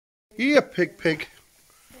Here, pig.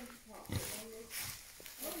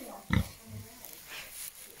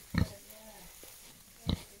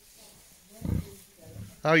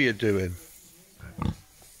 How you doing?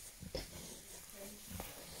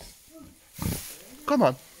 Come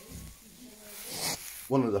on.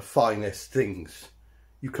 One of the finest things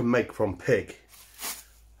you can make from pig,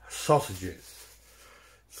 sausages.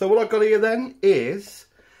 So what I've got here then is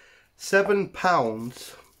 7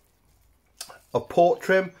 pounds of pork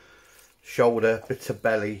trim, shoulder, bits of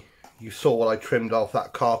belly. You saw what I trimmed off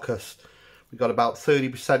that carcass. We got about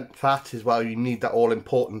 30% fat as well. You need that all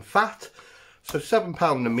important fat. So 7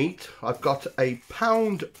 pound of meat. I've got a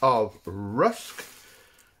pound of rusk,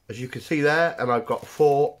 as you can see there, and I've got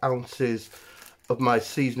 4 ounces of my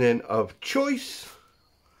seasoning of choice,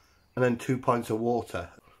 and then 2 pints of water.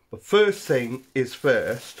 But first thing is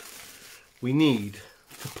first, we need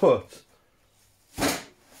to put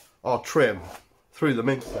our trim through the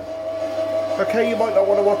mincer. Okay, you might not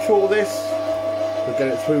want to watch all this. We'll get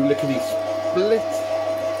it through lickety split.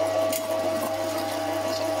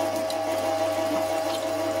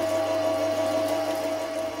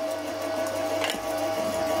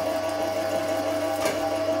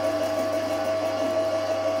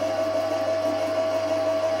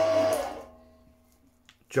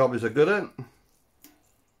 Job is a good one.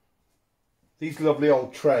 These lovely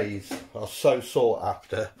old trays are so sought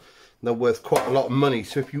after. They're worth quite a lot of money.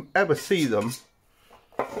 So if you ever see them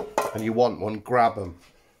and you want one, grab them.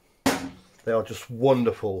 They are just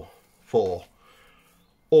wonderful for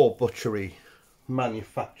all butchery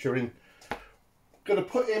manufacturing. Gonna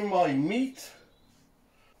put in my meat.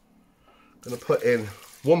 Gonna put in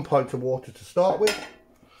 1 pint of water to start with,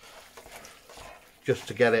 just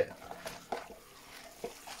to get it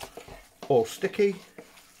all sticky.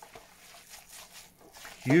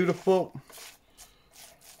 Beautiful.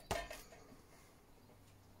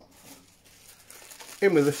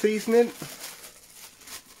 In with the seasoning.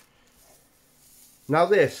 Now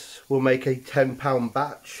this will make a 10 pound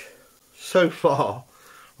batch. So far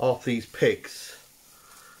off these pigs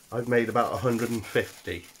I've made about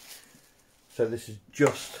 150. So this is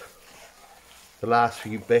just the last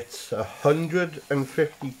few bits.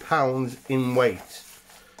 150 pounds in weight.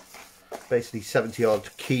 Basically 70 odd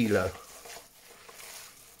kilo.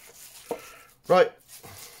 Right,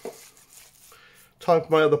 time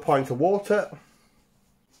for my other pint of water.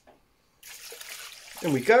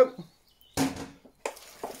 In we go.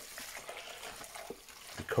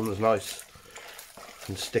 Becomes nice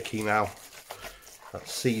and sticky now. That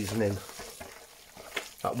seasoning,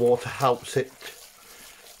 that water helps it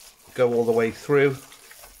go all the way through.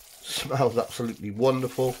 Smells absolutely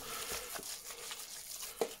wonderful.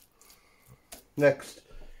 Next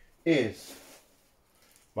is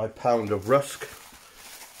my pound of rusk.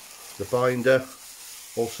 The binder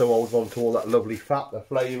also holds on to all that lovely fat, the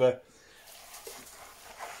flavour.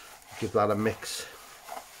 Give that a mix.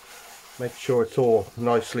 Make sure it's all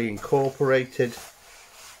nicely incorporated.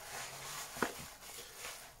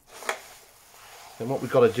 And what we've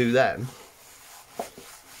got to do then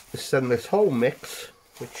is send this whole mix,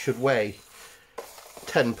 which should weigh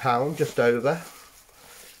 10 pounds, just over,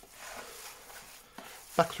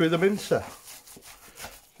 back through the mincer.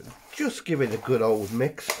 Just give it a good old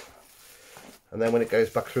mix, and then when it goes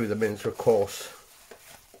back through the mincer, of course,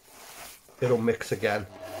 it'll mix again.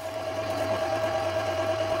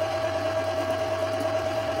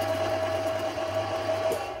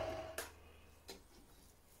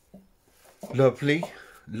 Lovely,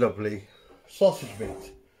 lovely sausage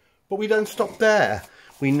meat. But we don't stop there.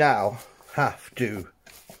 We now have to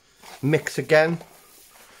mix again,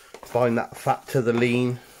 find that fat to the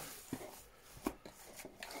lean.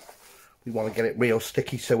 We want to get it real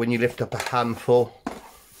sticky, so when you lift up a handful,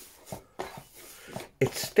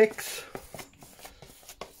 it sticks.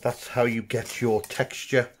 That's how you get your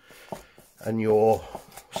texture and your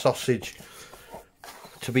sausage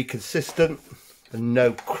to be consistent, and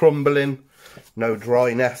no crumbling, no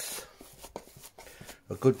dryness.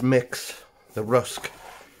 A good mix. The rusk,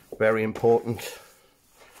 very important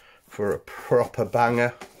for a proper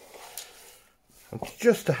banger. And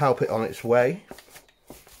just to help it on its way,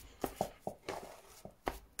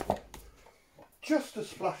 just a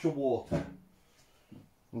splash of water,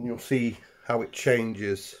 and you'll see how it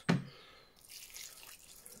changes.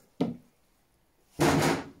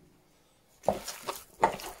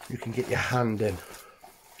 You can get your hand in.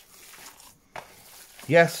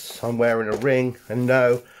 Yes, I'm wearing a ring, and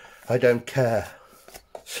no, I don't care.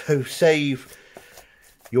 So save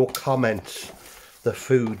your comments, the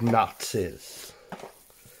food Nazis.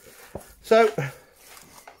 So,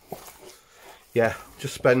 yeah,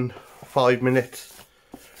 just spend 5 minutes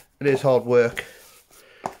It is hard work.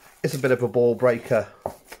 It's a bit of a ball breaker,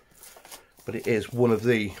 but it is one of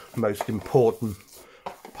the most important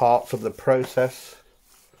parts of the process.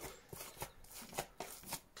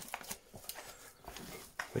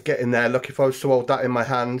 We're getting there. Look, if I was to hold that in my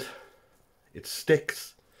hand, it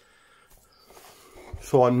sticks.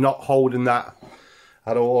 So I'm not holding that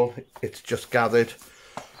at all. It's just gathered.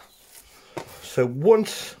 So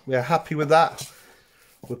once we're happy with that,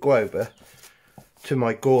 we'll go over to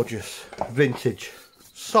my gorgeous vintage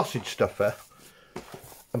sausage stuffer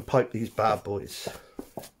and pipe these bad boys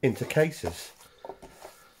into cases.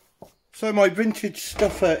 So my vintage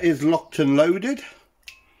stuffer is locked and loaded.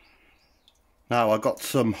 Now I've got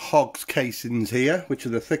some Hogs casings here, which are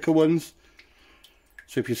the thicker ones.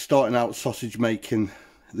 So if you're starting out sausage making,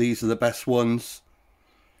 these are the best ones.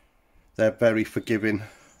 They're very forgiving.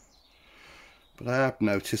 But I have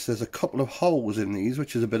noticed there's a couple of holes in these,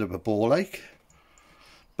 which is a bit of a ball ache.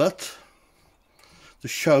 But the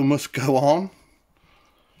show must go on.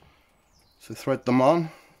 So thread them on.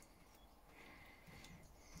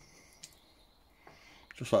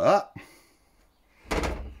 Just like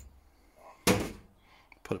that.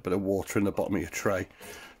 Put a bit of water in the bottom of your tray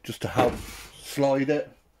just to help slide it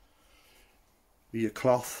with your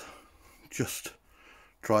cloth. Just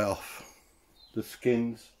dry off the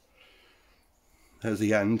skins. There's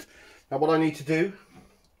the end. Now what I need to do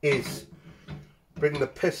is bring the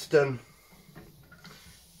piston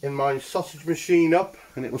in my sausage machine up,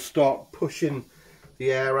 and it will start pushing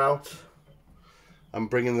the air out and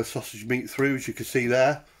bringing the sausage meat through, as you can see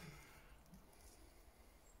there.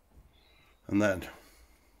 And then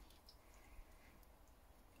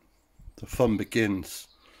the fun begins.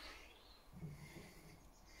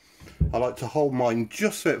 I like to hold mine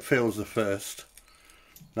just so it feels the first.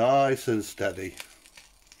 Nice and steady.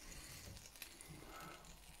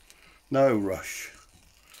 No rush.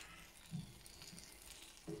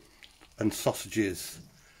 And sausages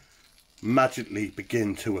magically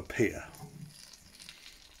begin to appear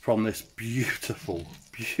from this beautiful,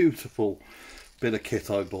 beautiful bit of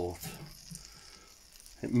kit I bought.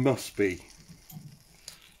 It must be,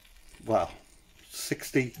 well,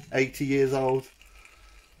 60, 80 years old.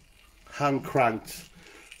 Hand cranked,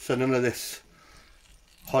 so none of this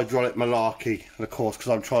hydraulic malarkey. And of course,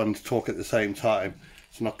 because I'm trying to talk at the same time,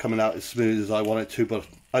 it's not coming out as smooth as I want it to, but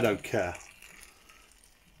I don't care.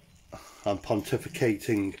 I'm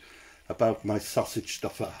pontificating about my sausage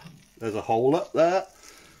stuffer. There's a hole up there.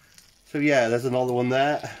 So yeah, there's another one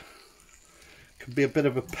there. Could be a bit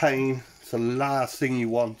of a pain. It's the last thing you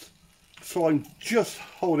want. So I'm just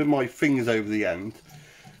holding my fingers over the end,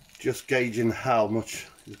 just gauging how much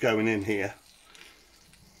is going in here.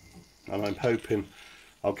 And I'm hoping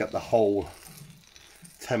I'll get the whole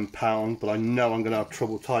 £10, but I know I'm going to have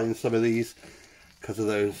trouble tying some of these because of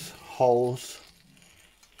those holes.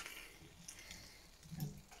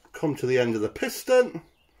 Come to the end of the piston.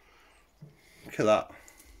 Look at that.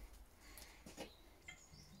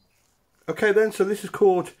 Okay then, so this is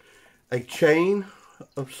called a chain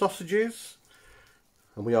of sausages,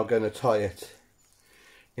 and we are going to tie it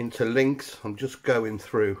into links. I'm just going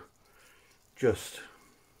through, just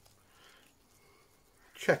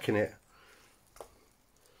checking it.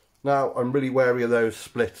 Now I'm really wary of those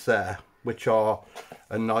splits there, which are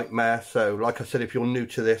a nightmare. So like I said, if you're new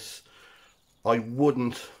to this, I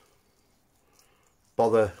wouldn't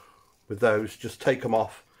bother with those. Just take them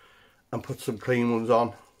off and put some clean ones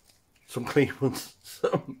on. Some clean ones.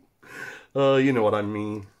 You know what I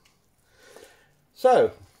mean.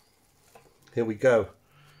 So here we go.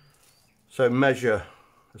 So measure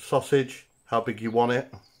the sausage, how big you want it.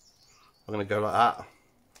 I'm going to go like that.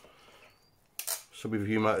 Some of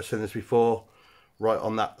you might have seen this before, right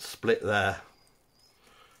on that split there.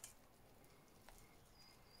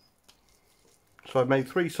 So I've made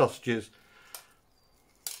 3 sausages.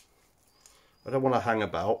 I don't want to hang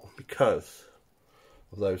about because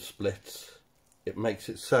of those splits. It makes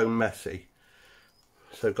it so messy.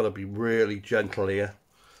 So I've got to be really gentle here.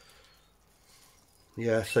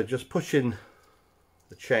 Yeah, so just pushing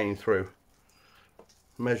the chain through,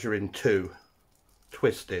 measuring 2,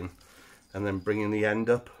 twisting, and then bringing the end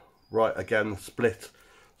up. Right, again, the split.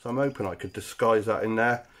 So I'm hoping I could disguise that in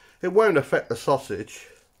there. It won't affect the sausage,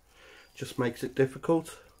 just makes it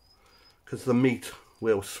difficult because the meat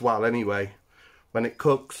will swell anyway when it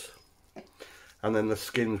cooks, and then the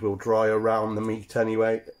skins will dry around the meat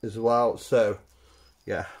anyway as well. So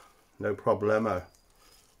yeah, no problemo.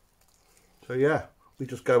 So yeah, we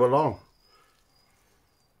just go along.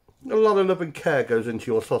 A lot of love and care goes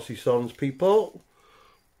into your saucy sons, people.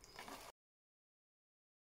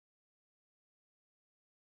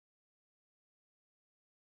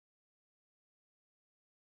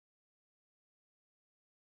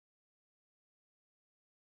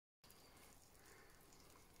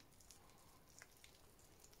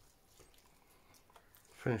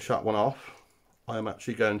 finish that one off, I am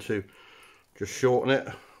actually going to just shorten it,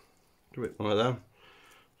 give it one of them,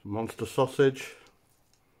 some monster sausage,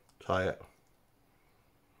 tie it.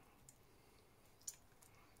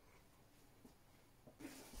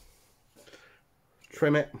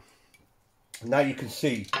 Trim it. Now you can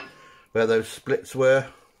see where those splits were.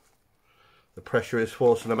 The pressure is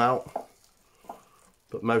forcing them out,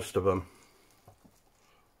 but most of them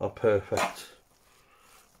are perfect.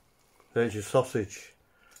 There's your sausage.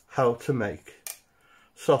 How to make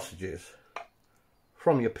sausages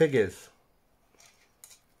from your piggies.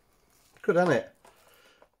 Good, isn't it?